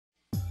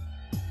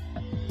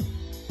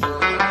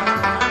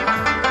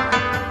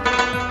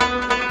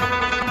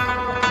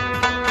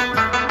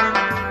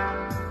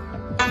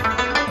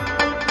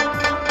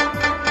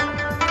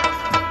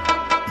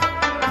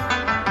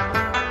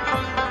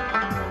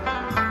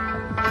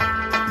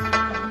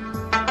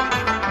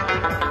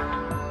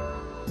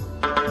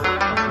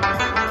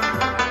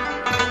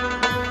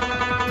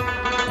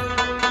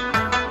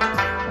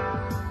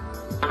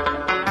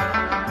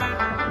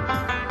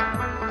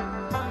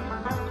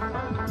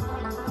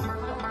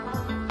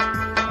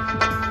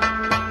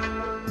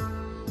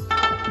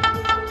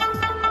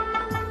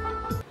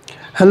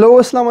Hello,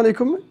 Assalamu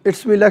alaikum.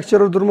 It's me,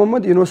 lecturer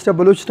DurMuhammad, University of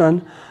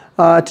Baluchistan.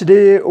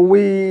 Today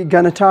we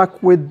gonna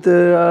talk with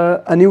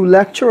a new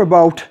lecture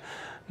about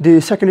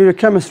the second year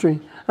chemistry,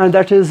 and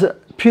that is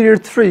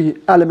period 3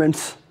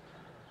 elements.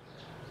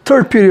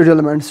 Third period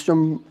elements जो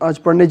हम आज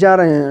पढ़ने जा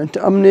रहे हैं.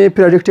 हमने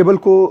periodic table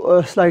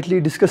को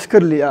slightly discuss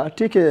कर लिया,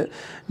 ठीक है.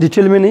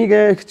 डिटेल में नहीं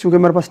गए क्योंकि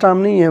हमारे पास टाइम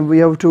नहीं है. We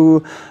have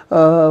to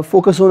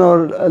focus on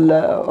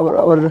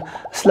our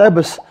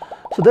syllabus.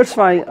 So that's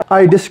why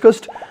I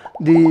discussed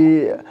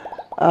the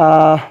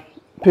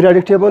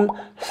periodic table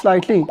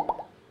slightly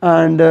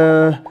and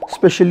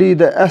especially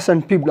the S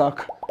and P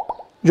block.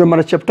 जो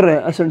हमारा चैप्टर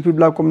है S and P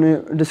block को हमने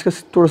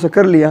डिस्कस थोड़ा सा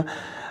कर लिया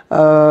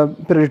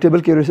periodic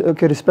table के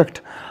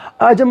रिस्पेक्ट.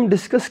 आज हम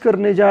डिस्कस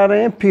करने जा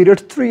रहे हैं पीरियड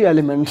 3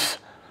 एलिमेंट्स.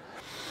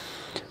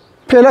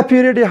 पहला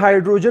पीरियड है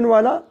हाइड्रोजन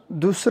वाला,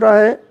 दूसरा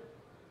है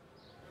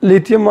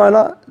लिथियम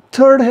वाला,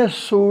 थर्ड है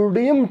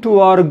सोडियम टू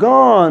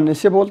आर्गन.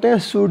 इसे बोलते हैं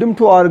सोडियम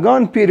टू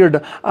आर्गन पीरियड,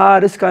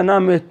 और इसका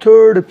नाम है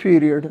थर्ड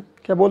पीरियड.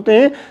 क्या बोलते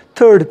हैं?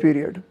 Third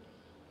period.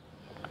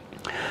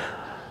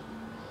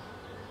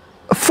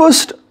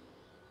 First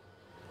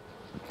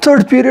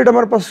third period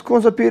हमारे पास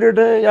कौन सा पीरियड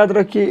है? याद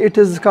रखिए, it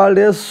is called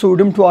as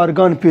sodium two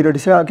argon period.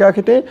 इसे क्या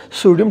कहते हैं?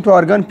 सोडियम टू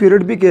आर्गन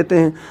पीरियड भी कहते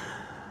हैं.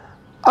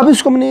 अब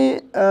इसको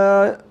हमने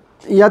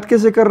याद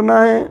कैसे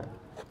करना है?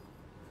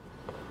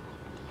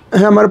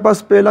 हमारे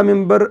पास पहला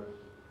मेंबर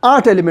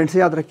 8 एलिमेंट्स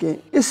याद रखिए.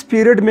 इस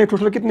पीरियड में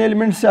टोटल कितने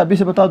एलिमेंट्स है अभी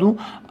से बता दूं?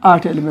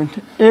 8 element.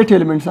 8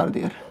 elements are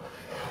there.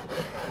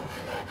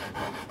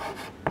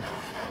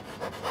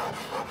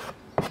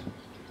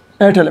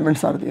 8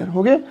 elements are there.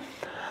 हो गए.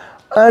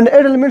 एंड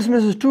 8 एलिमेंट्स में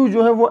से 2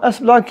 जो है वो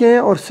एस ब्लॉक के हैं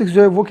और 6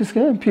 जो है वो किसके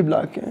हैं? पी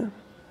ब्लॉक के हैं.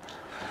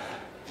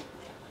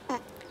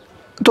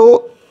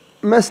 तो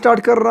मैं स्टार्ट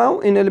कर रहा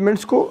हूं इन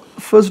एलिमेंट्स को.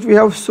 First we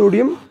have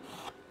sodium,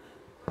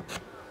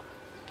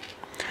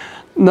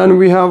 then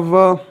we have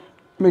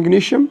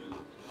magnesium,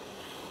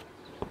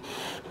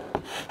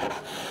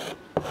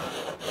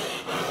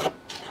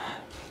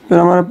 फिर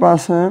हमारे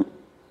पास है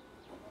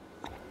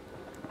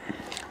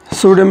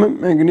सोडियम,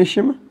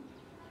 मैग्नीशियम,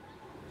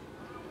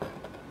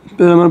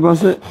 फिर हमारे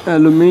पास है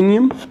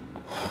aluminium,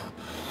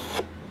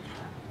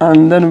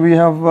 and then we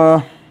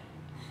have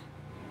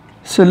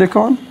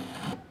silicon,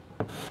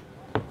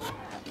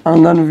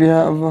 and then we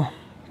have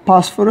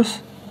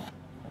phosphorus,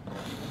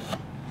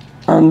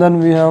 and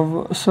then we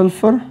have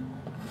sulphur.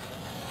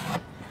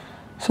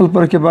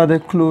 Sulphur के बाद है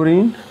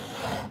क्लोरीन,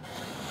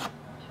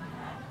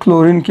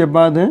 क्लोरीन के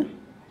बाद है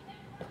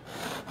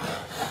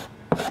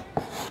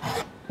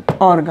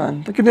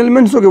आर्गन. तो कितने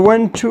एलिमेंट्स हो गए?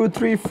 1 2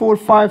 3 4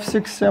 5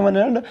 6 7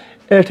 एंड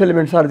 8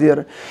 एलिमेंट्स आर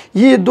देयर.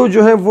 ये दो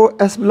जो है वो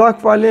एस ब्लॉक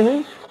वाले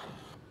हैं.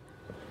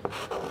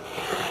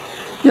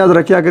 याद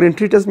रखिए, अगर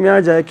एंट्री टेस्ट में आ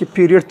जाए कि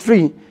period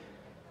 3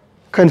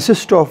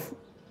 consist of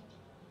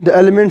the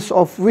elements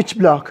of which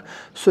block,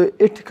 so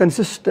it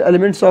consist the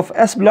elements of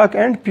S block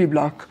and P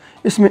block.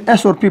 इसमें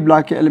एस और पी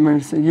ब्लॉक के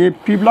एलिमेंट्स हैं. ये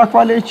पी ब्लॉक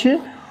वाले अच्छे,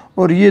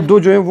 और ये दो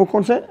जो है वो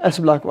कौन से? एस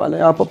ब्लॉक वाले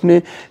हैं. आप अपने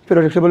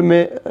पीरियोडिक टेबल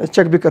में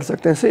चेक भी कर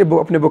सकते हैं से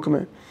अपने बुक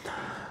में.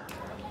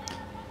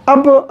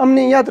 अब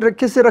हमने याद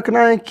कैसे रखना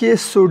है कि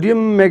sodium,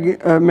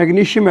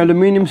 magnesium,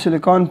 aluminium,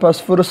 silicon,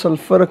 phosphorus,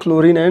 sulphur,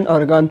 chlorine and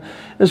argon.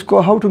 इसको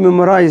how to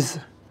memorise?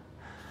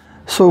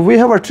 So we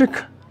have a trick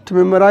to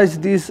memorise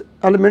these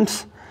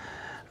elements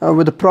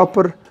with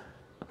proper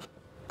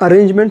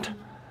arrangement.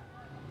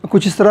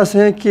 कुछ इस तरह से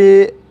है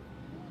कि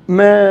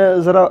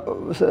मैं ज़रा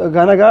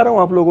गाना गा रहा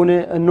हूँ, आप लोगों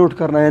ने नोट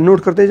करना है. नोट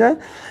करते जाएं.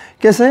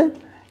 कैसे?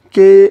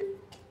 कि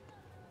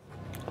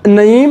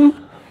Naeem,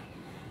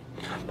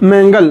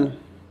 mangle,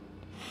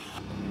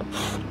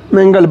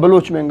 mangle,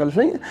 Bloch mangle,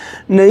 सही.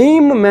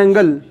 नईम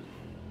मैंगल,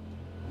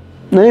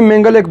 नईम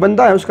मैंगल एक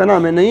बंदा है, उसका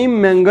नाम है नईम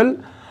मैंगल.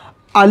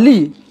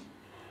 अली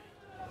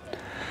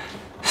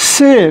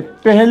से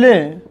पहले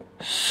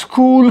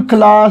स्कूल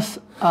क्लास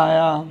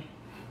आया.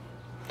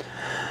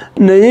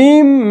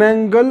 नईम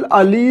मैंगल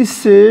अली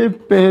से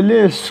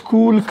पहले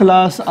स्कूल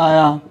क्लास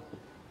आया.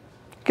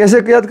 कैसे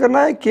याद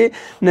करना है? कि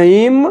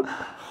नईम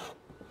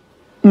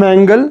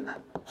मैंगल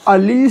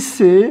अली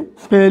से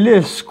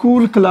पहले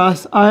स्कूल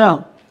क्लास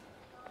आया.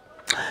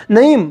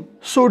 Naeem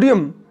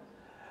sodium,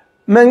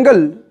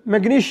 mangle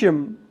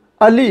magnesium,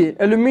 Ali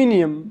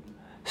aluminium,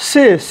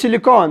 से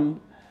सिलिकॉन,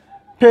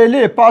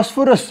 पहले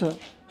phosphorus,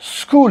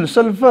 school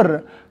sulphur,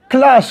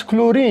 class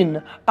chlorine,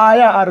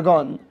 आया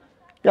आर्गन.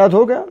 याद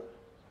हो गया?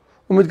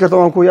 उम्मीद करता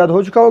हूँ आपको याद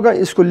हो चुका होगा.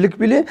 इसको लिख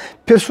भी ले,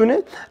 फिर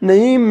सुने.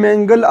 नईम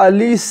मैंगल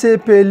अली से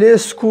पहले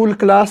स्कूल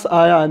क्लास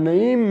आया.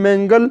 नईम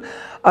मैंगल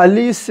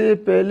अली से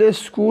पहले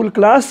स्कूल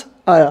क्लास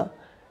आया.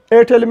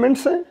 8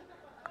 एलिमेंट्स हैं,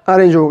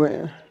 अरेंज हो गए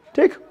हैं.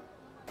 ठीक.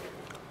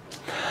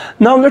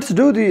 Now let's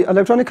do the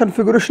electronic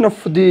configuration of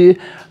the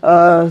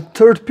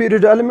third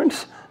period elements.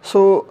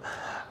 So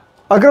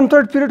अगर हम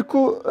थर्ड पीरियड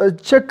को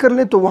चेक कर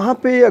लें तो वहाँ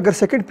पे, अगर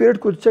सेकंड पीरियड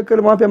को चेक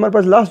करें, वहाँ पे हमारे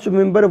पास लास्ट जो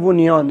मेंबर है वो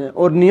नियॉन है.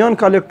 और नियॉन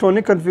का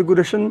इलेक्ट्रॉनिक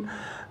कन्फिगुरेशन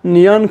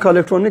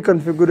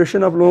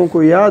आप लोगों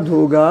को याद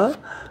होगा.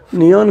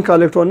 नियॉन का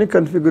electronic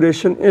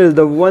configuration is the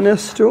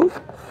 1s2,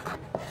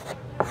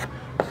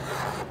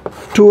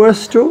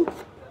 2s2,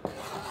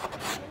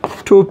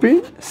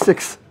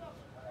 2p6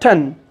 10,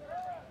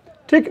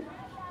 ठीक।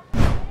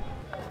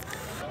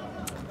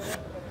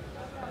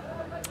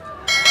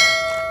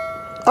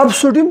 अब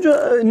सोडियम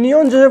जो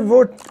नियॉन जो है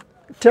वो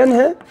 10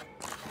 है।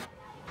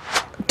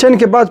 10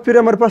 के बाद फिर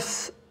हमारे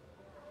पास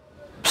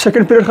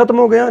सेकंड पीरियड ख़त्म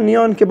हो गया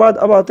नियॉन के बाद,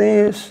 अब आते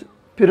हैं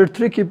पीरियड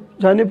 3 की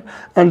जानिब,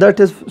 and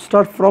that is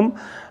start from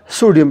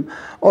sodium.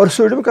 और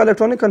सोडियम का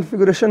इलेक्ट्रॉनिक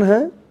कन्फिगरेशन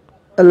है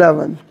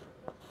 11,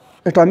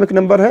 एटॉमिक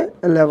नंबर है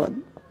 11।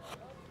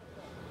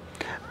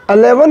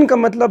 11 का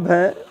मतलब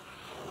है,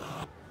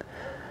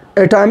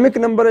 एटॉमिक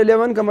नंबर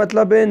 11 का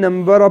मतलब है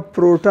नंबर ऑफ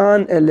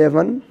प्रोटॉन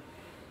 11।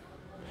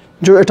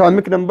 जो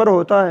एटॉमिक नंबर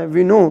होता है,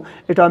 we know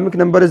atomic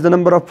number is the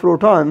number of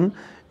proton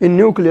in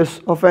nucleus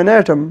of an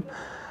atom.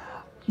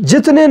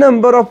 जितने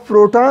नंबर ऑफ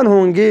प्रोटॉन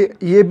होंगे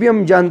ये भी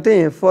हम जानते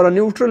हैं for a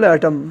neutral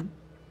atom,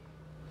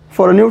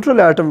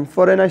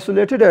 for an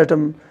isolated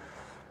atom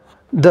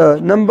the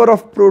number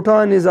of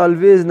proton is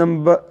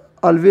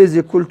always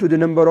equal to the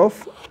number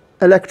of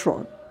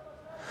electron.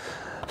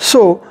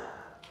 सो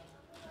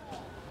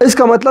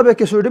इसका मतलब है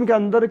कि सोडियम के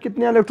अंदर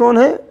कितने इलेक्ट्रॉन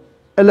हैं?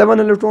 11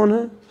 इलेक्ट्रॉन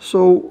है।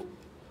 सो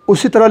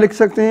उसी तरह लिख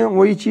सकते हैं,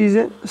 वही चीज़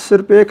है,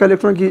 सिर्फ एक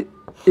इलेक्ट्रॉन की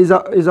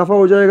इजाफा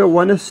हो जाएगा।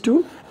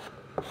 1s2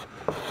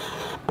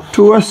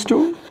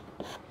 2s2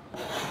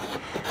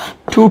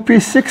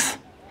 2p6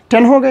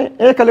 10 हो गए,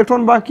 एक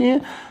इलेक्ट्रॉन बाकी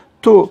है,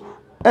 तो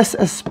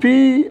ssp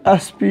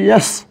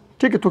sps,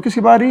 ठीक है। तो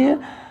किसकी बारी है?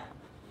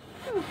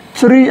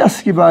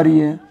 3s की बारी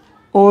है,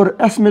 और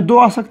s में 2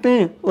 आ सकते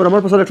हैं, और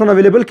हमारे पास इलेक्ट्रॉन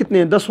अवेलेबल कितने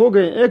हैं? 10 हो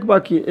गए, एक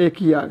बाकी, एक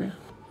ही आ गया,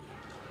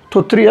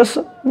 तो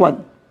 3s1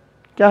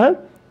 क्या है?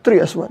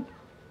 3s1।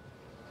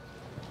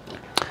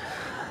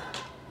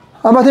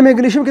 अब आते हैं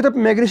मैग्नीशियम की तरफ।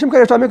 मैग्नीशियम का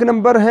एटॉमिक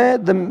नंबर है,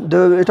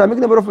 the atomic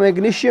number of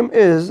magnesium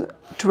is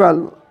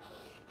 12।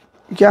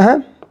 क्या है?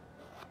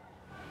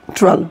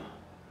 12।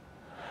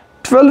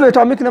 12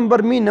 atomic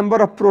number mean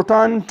number of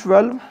proton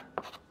 12।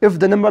 If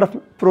the number of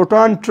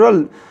proton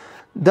 12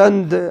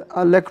 then the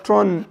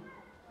electron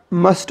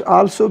must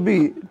also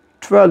be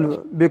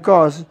 12,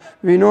 because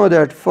we know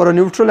that for a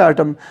neutral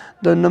atom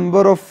the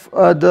number of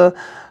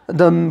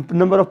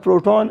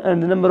proton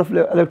and the number of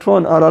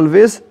electron are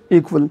always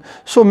equal.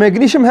 So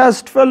magnesium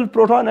has 12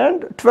 proton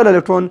and 12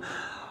 electron.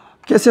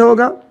 कैसे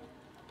होगा?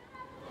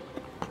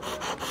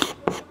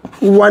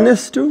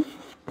 1s2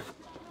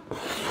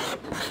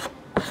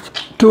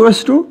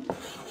 2s2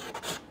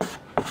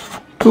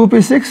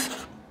 2p6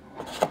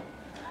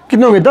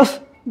 कितने होंगे? 10,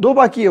 2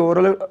 बाकी है,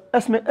 और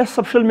S में, S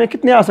subshell में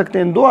कितने आ सकते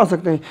हैं? 2 आ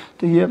सकते हैं,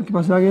 तो ये आपके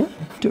पास आ गया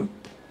 2।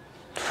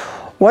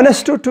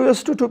 1s2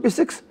 2s2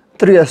 2p6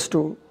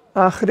 3s2।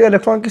 आखिरी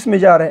इलेक्ट्रॉन किस में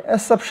जा रहे हैं?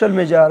 एस सबशेल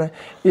में जा रहे हैं।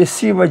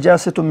 इसी वजह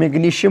से तो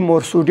मैग्नीशियम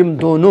और सोडियम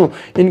दोनों,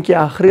 इनके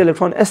आखिरी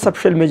इलेक्ट्रॉन एस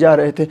सबशेल में जा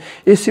रहे थे,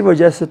 इसी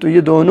वजह से तो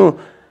ये दोनों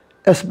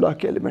एस ब्लॉक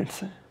के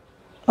एलिमेंट्स हैं।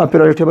 आप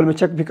पीरियोडिक टेबल में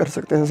चेक भी कर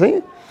सकते हैं, सही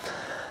है।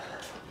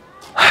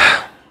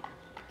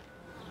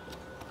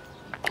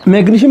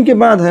 मैग्नीशियम के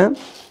बाद है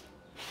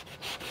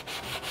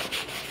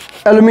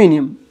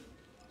एल्युमिनियम।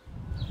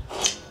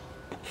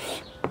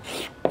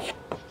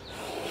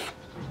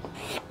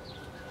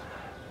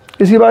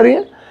 किसकी बारी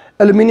है?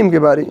 एल्युमिनियम की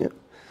बारी है।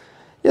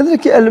 याद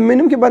रखिए,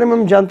 एल्युमिनियम के बारे में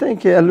हम जानते हैं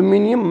कि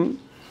एल्युमिनियम,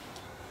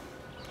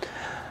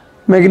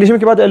 मैग्नीशियम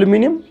के बाद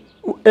एल्युमिनियम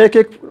एक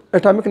एक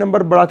एटॉमिक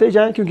नंबर बढ़ाते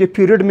जाएं, क्योंकि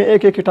पीरियड में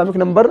एक एक एटॉमिक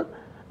नंबर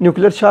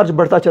न्यूक्लियर चार्ज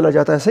बढ़ता चला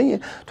जाता है, सही है।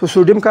 तो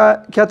सोडियम का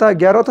क्या था?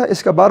 11 था,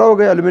 इसका 12 हो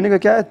गया। एल्युमिनियम का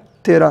क्या है?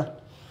 13।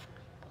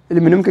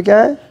 एल्युमिनियम का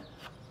क्या है?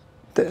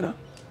 13।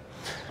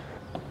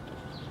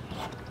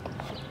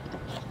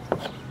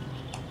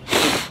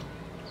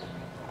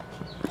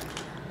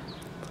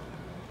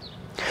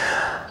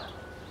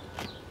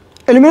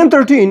 Aluminum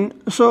 13,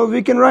 so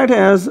we can write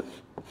as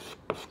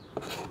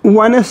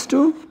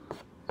 1s2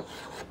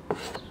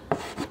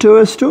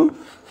 2s2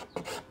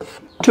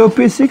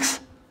 2p6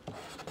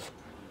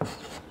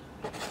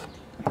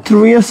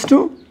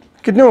 3s2,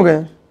 कितने हो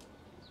गए?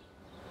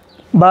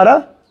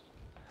 12।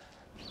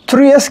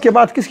 3s के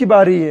बाद किसकी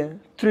बारी है?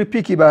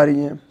 3p की बारी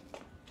है।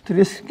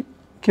 3s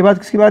के बाद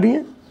किसकी बारी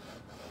है?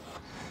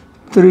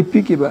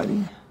 3p की बारी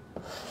है।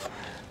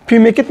 p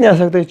में कितने आ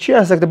सकते हैं? 6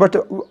 आ सकते हैं, but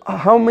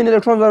how many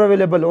electrons are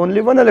available?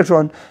 Only 1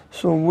 electron,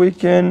 so we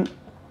can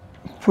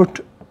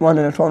put 1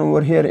 electron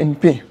over here in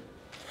p.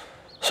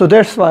 So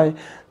that's why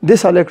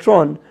this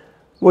electron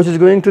which is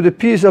going to the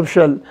p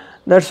subshell,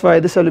 that's why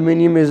this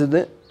aluminium is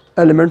the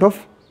element of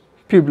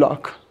p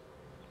block.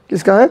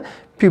 किसका है?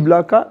 p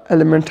block का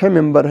element है,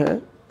 member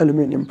है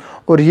aluminium,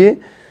 और ये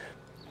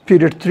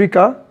period 3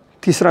 का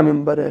तीसरा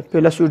member है।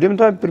 पहला सोडियम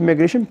था, फिर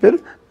मैग्नीशियम, फिर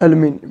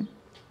aluminium।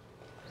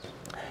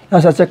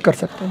 यहाँ से चेक कर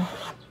सकते हैं।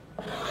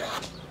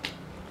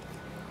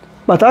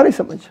 बता रही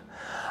समझ?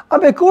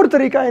 अब एक और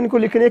तरीका इनको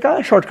लिखने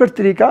का, शॉर्टकट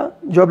तरीका,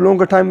 जो आप लोगों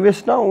का टाइम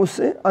वेस्ट ना हो,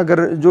 उससे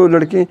अगर जो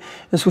लड़के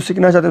इसको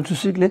सीखना चाहते हैं तो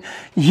सीख लें।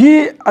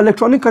 ये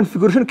इलेक्ट्रॉनिक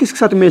कॉन्फ़िगरेशन किसके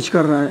साथ मैच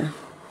कर रहा है?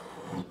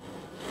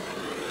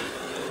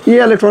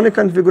 ये इलेक्ट्रॉनिक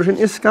कॉन्फ़िगरेशन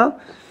इसका,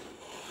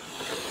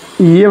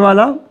 ये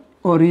वाला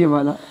और ये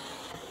वाला,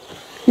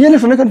 ये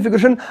इलेक्ट्रॉनिक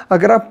कॉन्फ़िगरेशन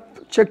अगर आप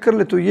चेक कर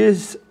ले तो ये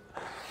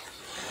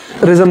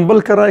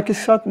रिजेंबल कर रहा है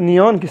किसके साथ?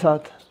 नियॉन के साथ।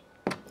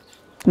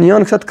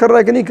 नियॉन के साथ कर रहा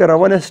है कि नहीं कर रहा?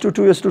 1s2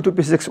 2s2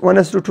 2p6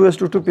 1s2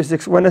 2s2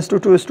 2p6 1s2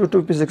 2s2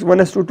 2p6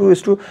 1s2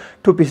 2s2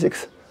 2p6।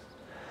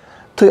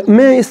 तो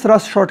मैं इस तरह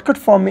शॉर्टकट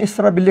फॉर्म में इस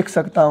तरह भी लिख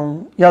सकता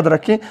हूँ, याद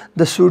रखें।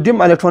 The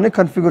sodium electronic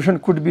configuration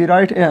could be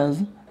right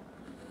as,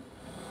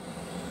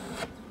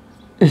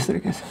 इस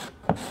तरीके से,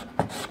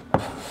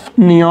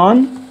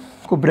 नियॉन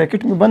को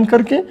ब्रैकेट में बंद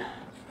करके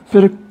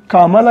फिर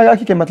कामा लगा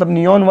के, मतलब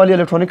नियॉन वाली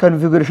इलेक्ट्रॉनिक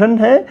कन्फिगरेशन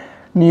है,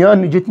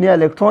 नियॉन जितने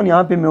इलेक्ट्रॉन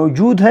यहाँ पे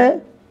मौजूद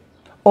है,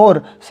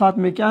 और साथ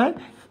में क्या है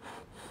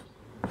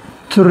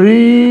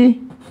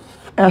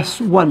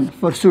 3s1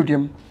 for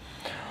sodium.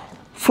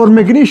 For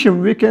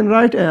magnesium we can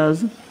write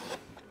as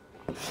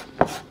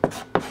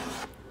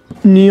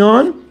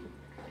neon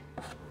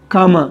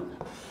comma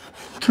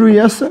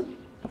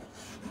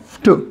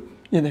 3s2,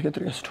 ये देखिए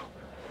 3s2।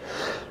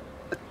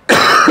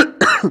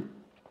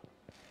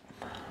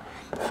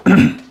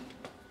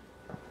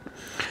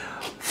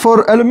 For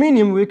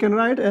aluminium we can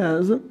write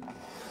as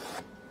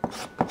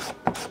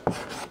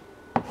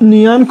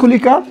neon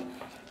Kulika,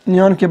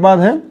 neon के बाद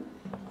है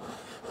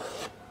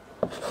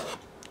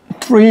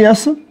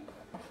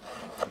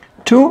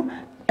 3s2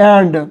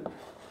 and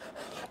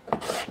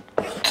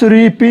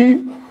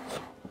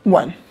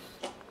 3p1।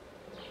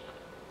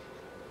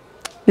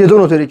 ये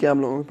दोनों तरीके हैं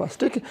हम लोगों के पास,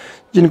 ठीक है।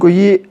 जिनको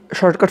ये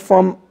शॉर्टकट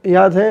फॉर्म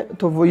याद है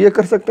तो वो ये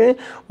कर सकते हैं,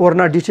 और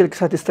ना डिटेल के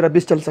साथ इस तरह भी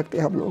चल सकते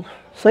हैं हम लोग।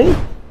 सही,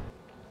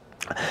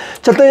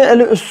 चलते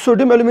हैं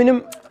sodium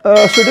aluminium,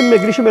 sodium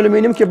magnesium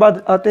aluminium के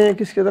बाद आते हैं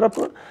किसकी तरफ?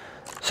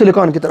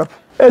 सिलिकॉन की तरफ।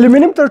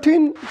 एल्यूमिनियम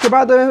 13 के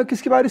बाद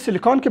किसके बारे?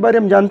 सिलिकॉन के बारे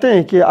में जानते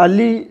हैं कि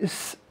आली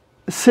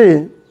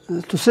से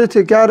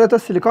क्या आ रहा था?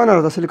 सिलिकॉन आ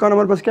रहा था। सिलिकॉन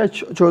हमारे पास क्या है?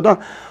 14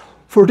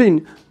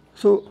 14।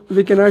 So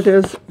we can write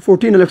as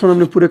 14 electron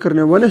हमने पूरे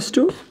करने हैं।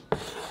 1s2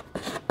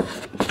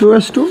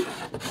 2s2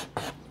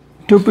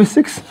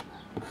 2p6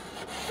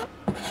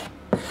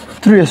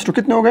 3s2,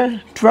 कितने हो गए?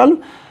 12।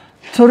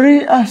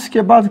 3s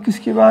के बाद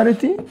किसकी बारी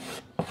थी?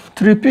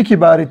 3p की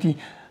बारी थी।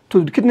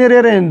 तो कितने रह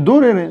रहे हैं? 2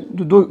 रह रहे हैं,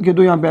 तो 2 के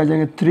 2 यहाँ पे आ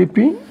जाएंगे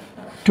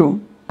 3p2।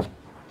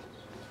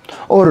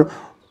 और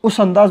उस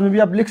अंदाज में भी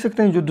आप लिख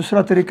सकते हैं, जो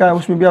दूसरा तरीका है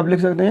उसमें भी आप लिख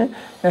सकते हैं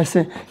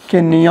ऐसे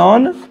कि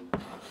नियॉन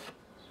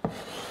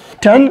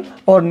 10,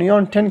 और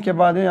नियॉन 10 के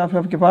बाद है यहाँ पे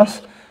आपके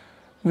पास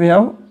वी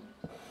हैव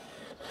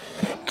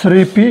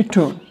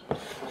 3p2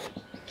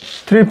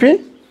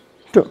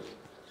 3p2।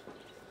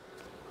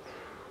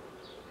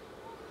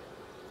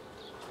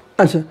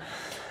 अच्छा,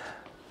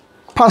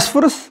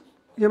 फास्फोरस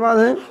के बाद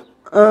है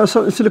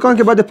सिलिकॉन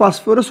के बाद है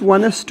phosphorus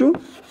 1s2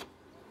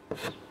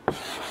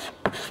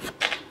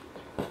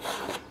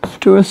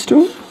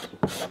 2s2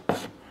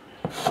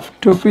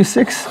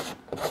 2p6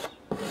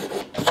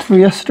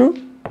 3s2।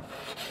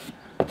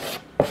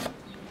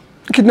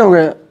 कितने हो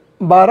गए?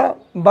 12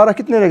 12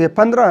 कितने रह गए?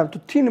 15। तो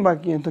 3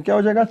 बाकी हैं, तो क्या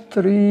हो जाएगा?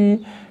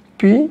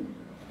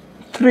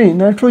 3p3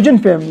 nitrogen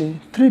family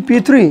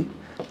 3p3।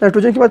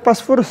 Nitrogen के बाद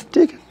फास्फोरस,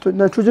 ठीक है। तो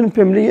नाइट्रोजन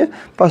फैमिली है,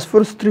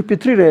 फास्फोरस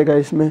 3p3 रहेगा,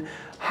 इसमें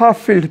हाफ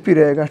फील्ड p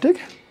रहेगा, ठीक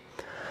है।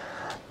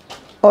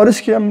 और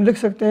इसके हम लिख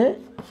सकते हैं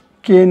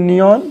कि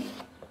नियॉन,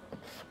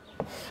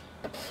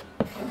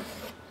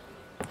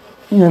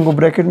 को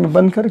ब्रैकेट में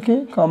बंद करके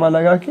कामा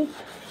लगा के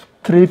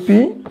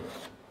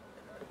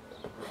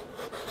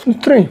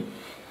 3p3।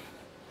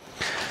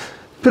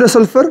 फिर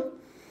sulphur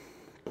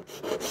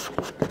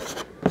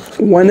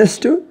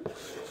 1s2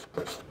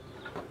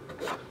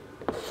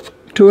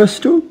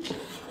 2s2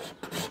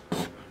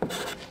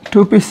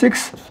 2p6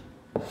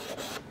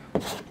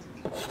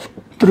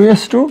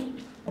 3s2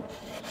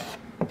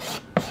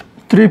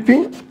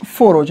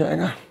 3p4 हो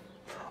जाएगा।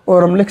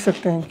 और हम लिख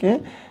सकते हैं कि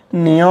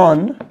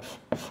नियॉन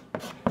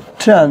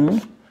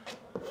 10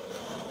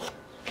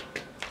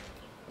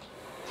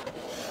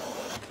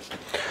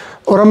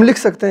 और हम लिख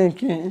सकते हैं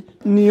कि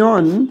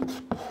नियॉन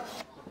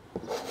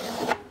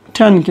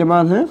 10 के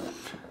बाद है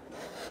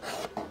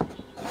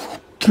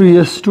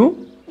 3s2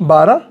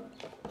 12,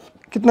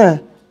 कितना है?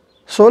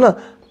 16।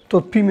 तो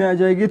p में आ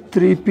जाएगी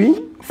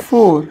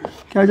 3p4,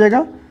 क्या आ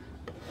जाएगा?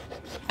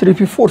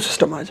 3p4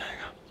 सिस्टम आ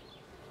जाएगा।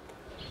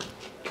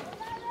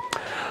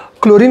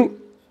 Chlorine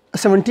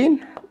 17,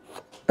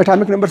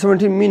 atomic number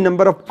 17, mean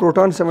number of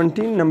proton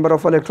 17, number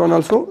of electron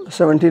also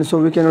 17. So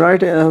we can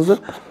write as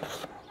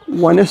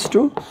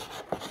 1s2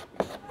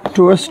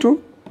 2s2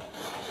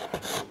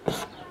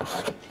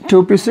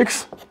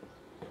 2p6,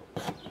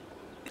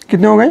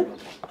 कितने हो गए?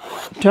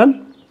 10,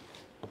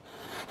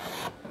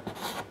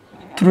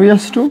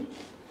 3s2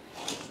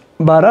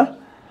 12,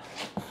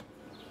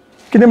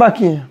 कितने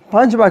बाकी हैं?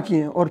 5 बाकी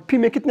हैं। और p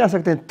में कितने आ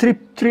सकते हैं?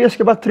 3s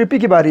के बाद 3p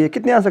की बारी है,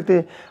 कितने आ सकते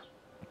हैं?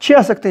 6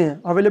 आ सकते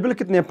हैं। अवेलेबल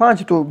कितने हैं?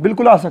 5, तो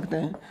बिल्कुल आ सकते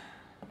हैं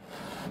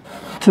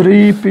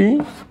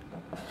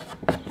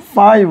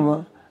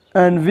 3p5।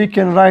 And we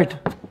can write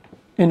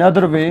in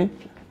other way,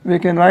 we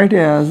can write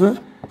as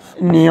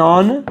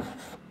neon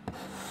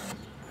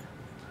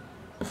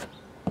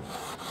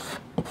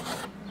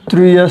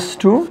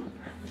 3s2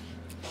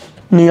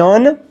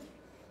 neon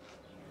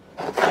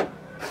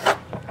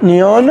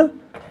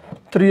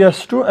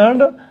 3s2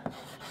 and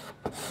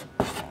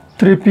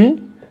 3p4।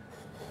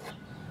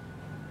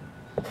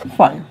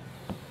 fine.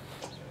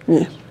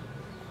 Yeah.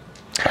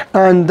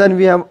 And then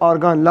we have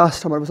argon.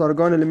 Last हमारे पास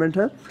argon element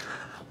है.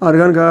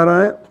 Argon का आ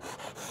रहा है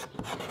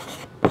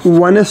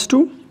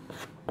 1s2,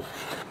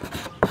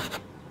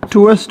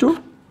 2s2,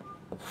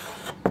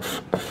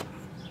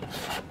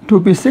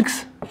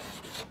 2p6,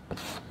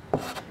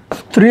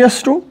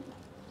 3s2.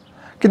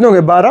 कितने हो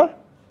गए? 12.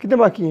 कितने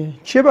बाकी हैं?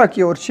 6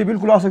 बाकी है, और 6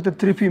 बिल्कुल आ सकते हैं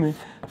 3p में.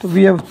 तो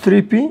we have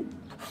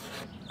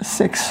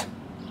 3p6.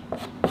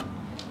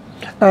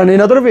 And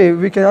in other way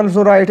we can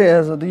also write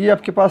as, ये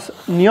आपके पास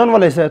नियॉन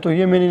वाले से है, तो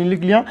ये मैंने लिख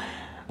लिया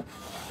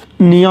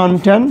neon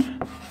 10,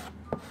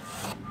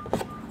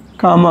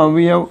 comma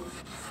we have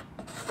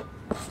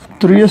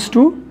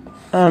 3s2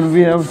 and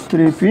we have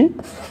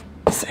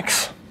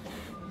 3p6.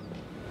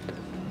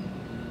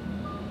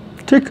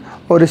 ठीक,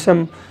 और इसे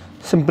हम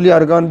सिंपली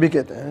आर्गन भी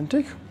कहते हैं.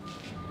 ठीक,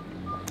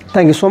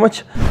 thank you so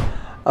much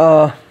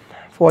for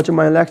watching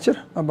my lecture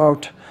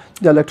about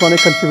the electronic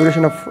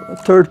configuration of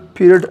third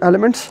period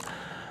elements.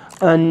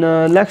 And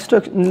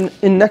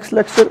in next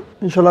lecture,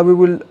 inshallah, we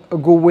will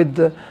go with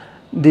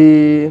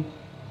the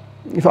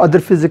other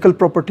physical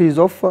properties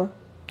of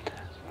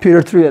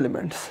period 3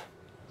 elements.